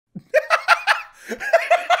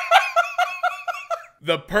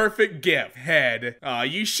The perfect gift. Head.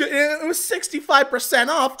 You should. It was 65%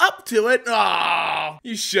 off up to it. Oh,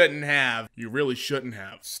 you shouldn't have. You really shouldn't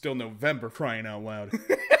have. Still November, crying out loud.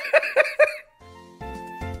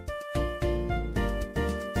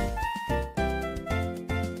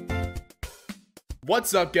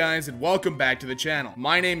 What's up, guys, and welcome back to the channel.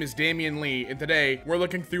 My name is Damien Lee, and today we're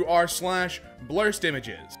looking through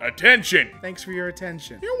r/BlursedImages. Attention! Thanks for your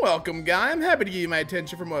attention. You're welcome, guy. I'm happy to give you my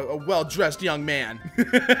attention from a well-dressed young man.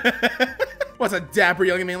 What's a dapper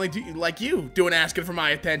young man like you doing asking for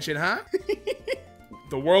my attention, huh?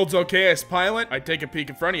 The world's okayest pilot? I take a peek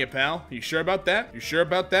in front of you, pal. You sure about that? You sure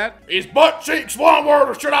about that? Is butt cheeks one word,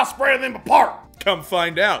 or should I spread them apart? Come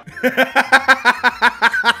find out.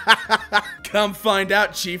 Come find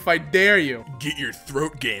out, Chief, I dare you. Get your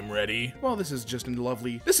throat game ready. Well, this is just a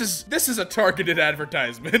lovely... This is a targeted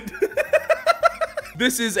advertisement.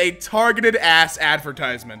 This is a targeted ass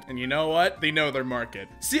advertisement. And you know what? They know their market.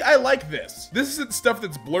 See, I like this. This isn't stuff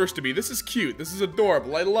that's blurs to me. This is cute. This is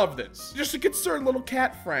adorable. I love this. Just a concerned little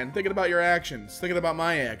cat friend thinking about your actions, thinking about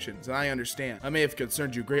my actions, and I understand. I may have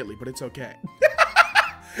concerned you greatly, but it's okay.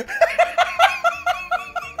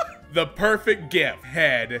 The perfect gift.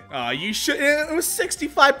 Head. You should. It was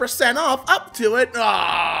 65% off up to it.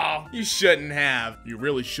 Oh, you shouldn't have. You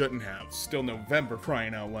really shouldn't have. Still November,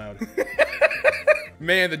 crying out loud.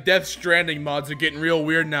 Man, the Death Stranding mods are getting real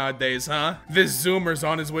weird nowadays, huh? This Zoomer's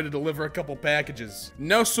on his way to deliver a couple packages.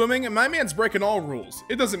 No swimming, and my man's breaking all rules.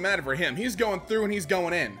 It doesn't matter for him. He's going through and he's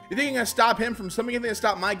going in. You think you're gonna stop him from swimming? You think you're gonna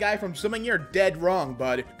stop my guy from swimming? You're dead wrong,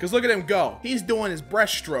 bud. Because look at him go. He's doing his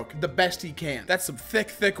breaststroke the best he can. That's some thick,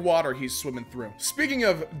 thick water he's swimming through. Speaking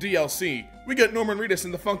of DLC, we got Norman Reedus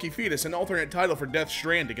and the Funky Fetus, an alternate title for Death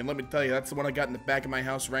Stranding, and let me tell you, that's the one I got in the back of my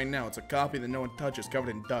house right now. It's a copy that no one touches, covered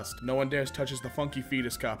in dust. No one dares touches the Funky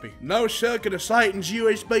Fetus copy. No sucking of Satan's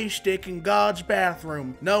USB stick in God's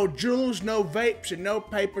bathroom. No jewels, no vapes, and no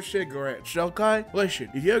paper cigarettes, okay? Listen,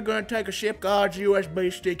 if you're gonna take a sip of God's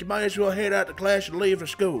USB stick, you might as well head out to class and leave the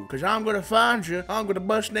school, because I'm gonna find you. I'm gonna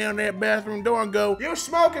bust down that bathroom door and go, "You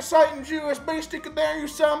smoking Satan's USB stick in there, you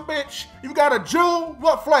son bitch? You got a jewel?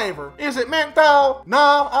 What flavor? Is it menthol?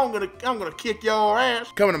 No, I'm gonna kick your ass."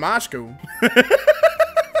 Coming to my school.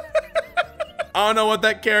 I don't know what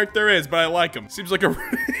that character is, but I like him. Seems like a...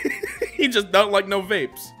 He just don't like no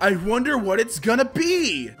vapes. I wonder what it's gonna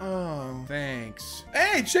be. Oh, thanks.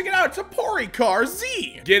 Hey, check it out. It's a Pori car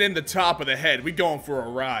Z. Get in the top of the head. We going for a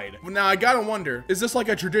ride. Now, I gotta wonder, is this like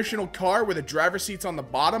a traditional car where the driver's seat's on the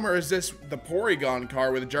bottom, or is this the Porygon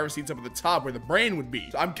car where the driver's seat's up at the top where the brain would be?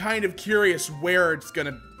 So I'm kind of curious where it's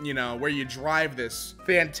gonna, you know, where you drive this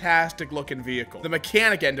fantastic looking vehicle. The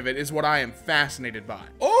mechanic end of it is what I am fascinated by.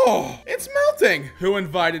 Oh, it's melting. Who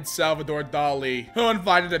invited Salvador Dali? Who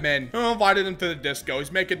invited him in? Who invited him to the disco?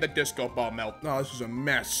 He's making the disco ball melt. Oh, this is a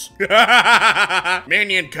mess.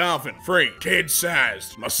 Minion coffin, free,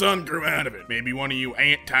 kid-sized. My son grew out of it. Maybe one of you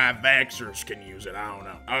anti-vaxxers can use it. I don't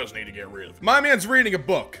know. I just need to get rid of it. My man's reading a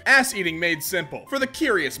book. Ass eating made simple for the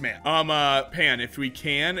curious man. Pan, if we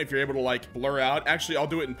can, if you're able to like blur out. Actually, I'll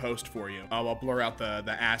do it in post for you. I'll blur out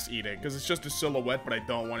the ass eating because it's just a silhouette, but I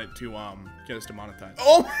don't want it to get us demonetized.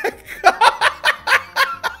 Oh my god.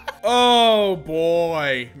 Oh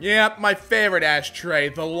boy. Yep, my favorite ashtray,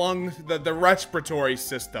 the respiratory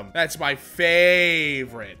system. That's my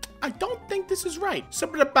favorite. I don't think this is right.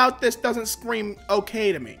 Something about this doesn't scream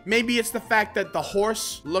okay to me. Maybe it's the fact that the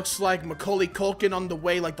horse looks like Macaulay Culkin on the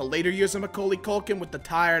way, like the later years of Macaulay Culkin with the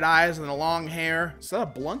tired eyes and the long hair. Is that a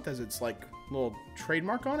blunt as it's like little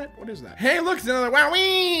trademark on it? What is that? Hey, look, it's another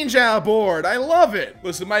Wowinja board. I love it.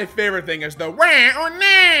 Listen, my favorite thing is the wah or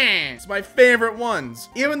nah. It's my favorite ones.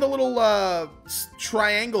 Even the little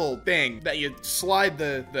triangle thing that you slide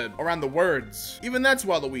the around the words. Even that's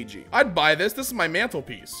Waluigi. I'd buy this. This is my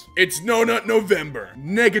mantelpiece. It's No Nut November.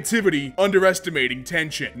 Negativity, underestimating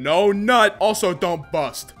tension. No nut, also don't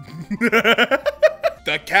bust.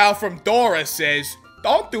 The cow from Dora says,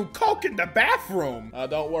 "Don't do coke in the bathroom."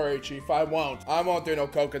 Don't worry, Chief, I won't. I won't do no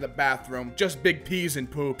coke in the bathroom. Just big peas and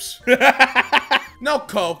poops. No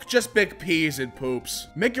coke, just big peas and poops.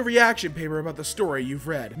 Make a reaction paper about the story you've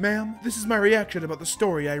read. Ma'am, this is my reaction about the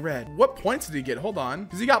story I read. What points did he get? Hold on.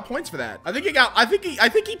 Because he got points for that. I think he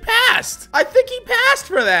passed. I think he passed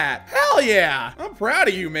for that. Hell yeah. I'm proud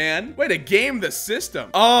of you, man. Way to game the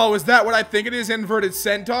system. Oh, is that what I think it is? Inverted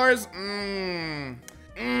centaurs?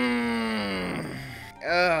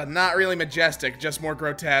 Not really majestic, just more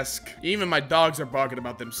grotesque. Even my dogs are barking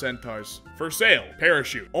about them centaurs. For sale,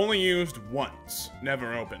 parachute. Only used once.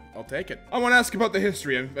 Never opened. I'll take it. I want to ask about the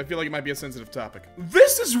history. I feel like it might be a sensitive topic.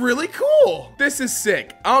 This is really cool. This is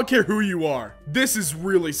sick. I don't care who you are. This is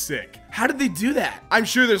really sick. How did they do that? I'm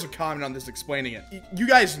sure there's a comment on this explaining it. You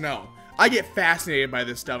guys know. I get fascinated by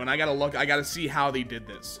this stuff, and I gotta see how they did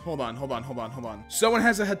this. Hold on. Someone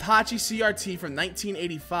has a Hitachi CRT from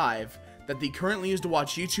 1985 that they currently use to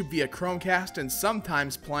watch YouTube via Chromecast and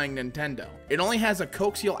sometimes playing Nintendo. It only has a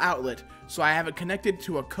coaxial outlet, so I have it connected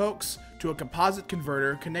to a coax to a composite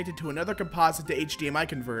converter, connected to another composite to HDMI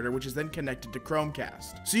converter, which is then connected to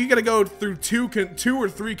Chromecast. So you gotta go through two or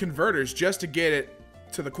three converters just to get it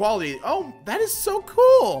to the quality. Oh, that is so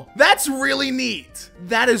cool. That's really neat.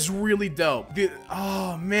 That is really dope.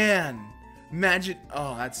 Oh man, imagine.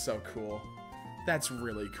 Oh, that's so cool. That's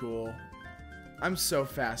really cool. I'm so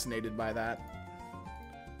fascinated by that.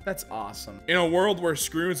 That's awesome. In a world where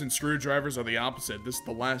screws and screwdrivers are the opposite, this is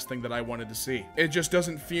the last thing that I wanted to see. It just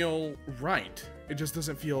doesn't feel right. It just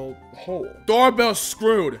doesn't feel whole. Doorbell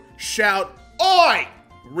screwed. Shout, "Oi!"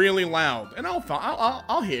 really loud, and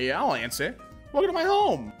I'll hear you. I'll answer. Welcome to my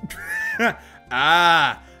home.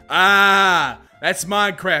 That's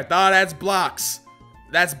Minecraft. That's blocks.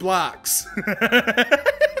 That's blocks.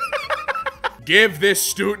 Give this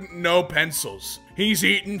student no pencils. He's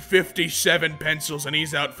eaten 57 pencils and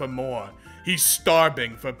he's out for more. He's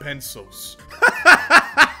starving for pencils.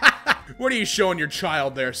 What are you showing your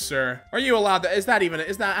child there, sir? Are you allowed to,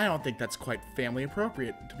 I don't think that's quite family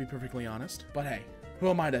appropriate, to be perfectly honest. But hey. Who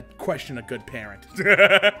am I to question a good parent?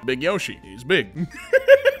 Big Yoshi, he's big.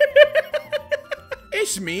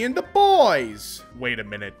 It's me and the boys. Wait a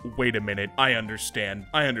minute. I understand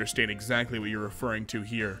exactly what you're referring to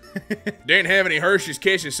here. Didn't have any Hershey's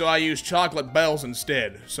Kisses, so I used chocolate bells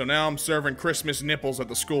instead. So now I'm serving Christmas nipples at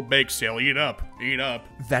the school bake sale. Eat up.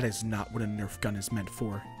 That is not what a Nerf gun is meant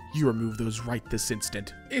for. You remove those right this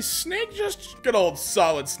instant. Is Snake just good old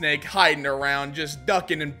Solid Snake hiding around, just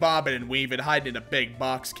ducking and bobbing and weaving, hiding in a big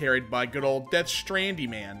box carried by good old Death Strandy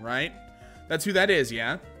Man, right? That's who that is,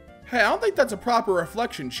 yeah? Hey, I don't think that's a proper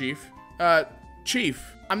reflection, Chief.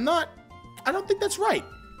 Chief, I don't think that's right.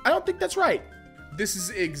 This is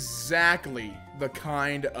exactly the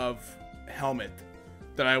kind of helmet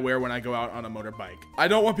that I wear when I go out on a motorbike. I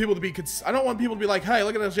don't want people to be like, hey,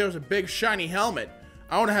 look at this, there's a big shiny helmet.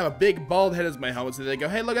 I want to have a big bald head as my helmet so they go,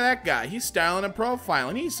 hey, look at that guy. He's styling and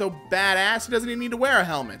profiling. He's so badass, he doesn't even need to wear a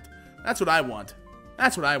helmet. That's what I want.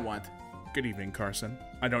 Good evening, Carson.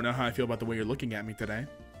 I don't know how I feel about the way you're looking at me today,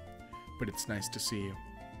 but it's nice to see you.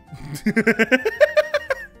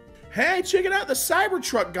 Hey, check it out. The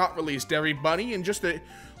Cybertruck got released, everybody. And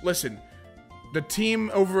listen, the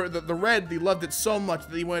team over the Red, they loved it so much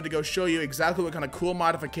that they wanted to go show you exactly what kind of cool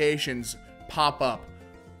modifications pop up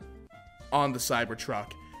on the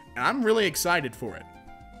Cybertruck, and I'm really excited for it.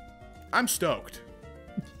 I'm stoked.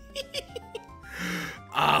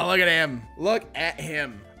 Ah, look at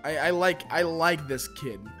him. I like this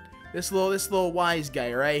kid. This little wise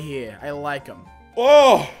guy right here. I like him.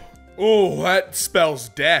 Oh, that spells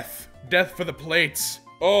death. Death for the plates.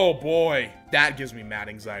 Oh boy, that gives me mad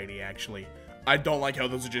anxiety. Actually, I don't like how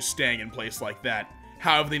those are just staying in place like that.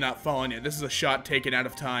 How have they not fallen yet? This is a shot taken out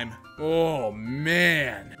of time. Oh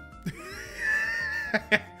man.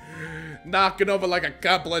 Knocking over like a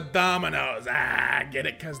couple of dominoes. Get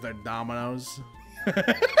it? Because they're dominoes.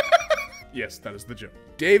 Yes, that is the joke.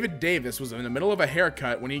 David Davis was in the middle of a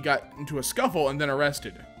haircut when he got into a scuffle and then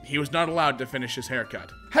arrested. He was not allowed to finish his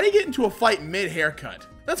haircut. How do you get into a fight mid-haircut?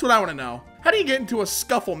 That's what I want to know. How do you get into a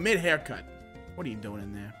scuffle mid-haircut? What are you doing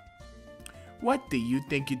in there? What do you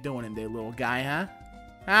think you're doing in there, little guy,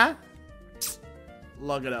 huh?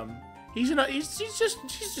 Look at him. He's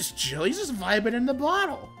just chill. He's just vibing in the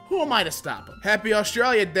bottle. Who am I to stop him? Happy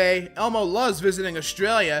Australia Day. Elmo loves visiting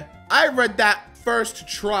Australia. I read that first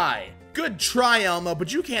try. Good try, Elmo,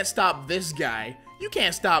 but you can't stop this guy. You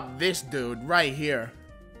can't stop this dude right here.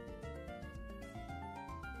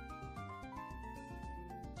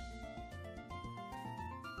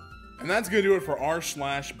 And that's gonna do it for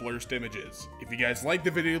r/BlursedImages. If you guys liked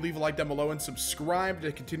the video, leave a like down below and subscribe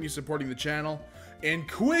to continue supporting the channel.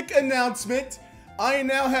 And quick announcement, I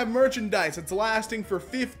now have merchandise. It's lasting for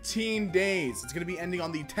 15 days. It's gonna be ending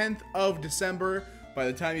on the 10th of December. By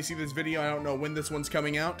the time you see this video, I don't know when this one's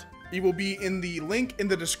coming out. It will be in the link in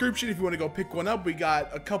the description if you want to go pick one up. We got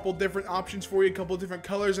a couple different options for you, a couple different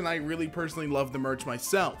colors, and I really personally love the merch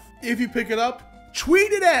myself. If you pick it up,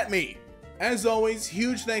 tweet it at me. As always,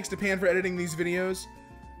 huge thanks to Pan for editing these videos.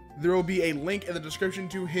 There will be a link in the description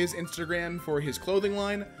to his Instagram for his clothing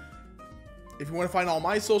line. If you want to find all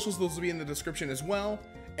my socials, those will be in the description as well.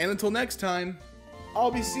 And until next time,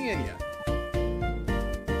 I'll be seeing ya.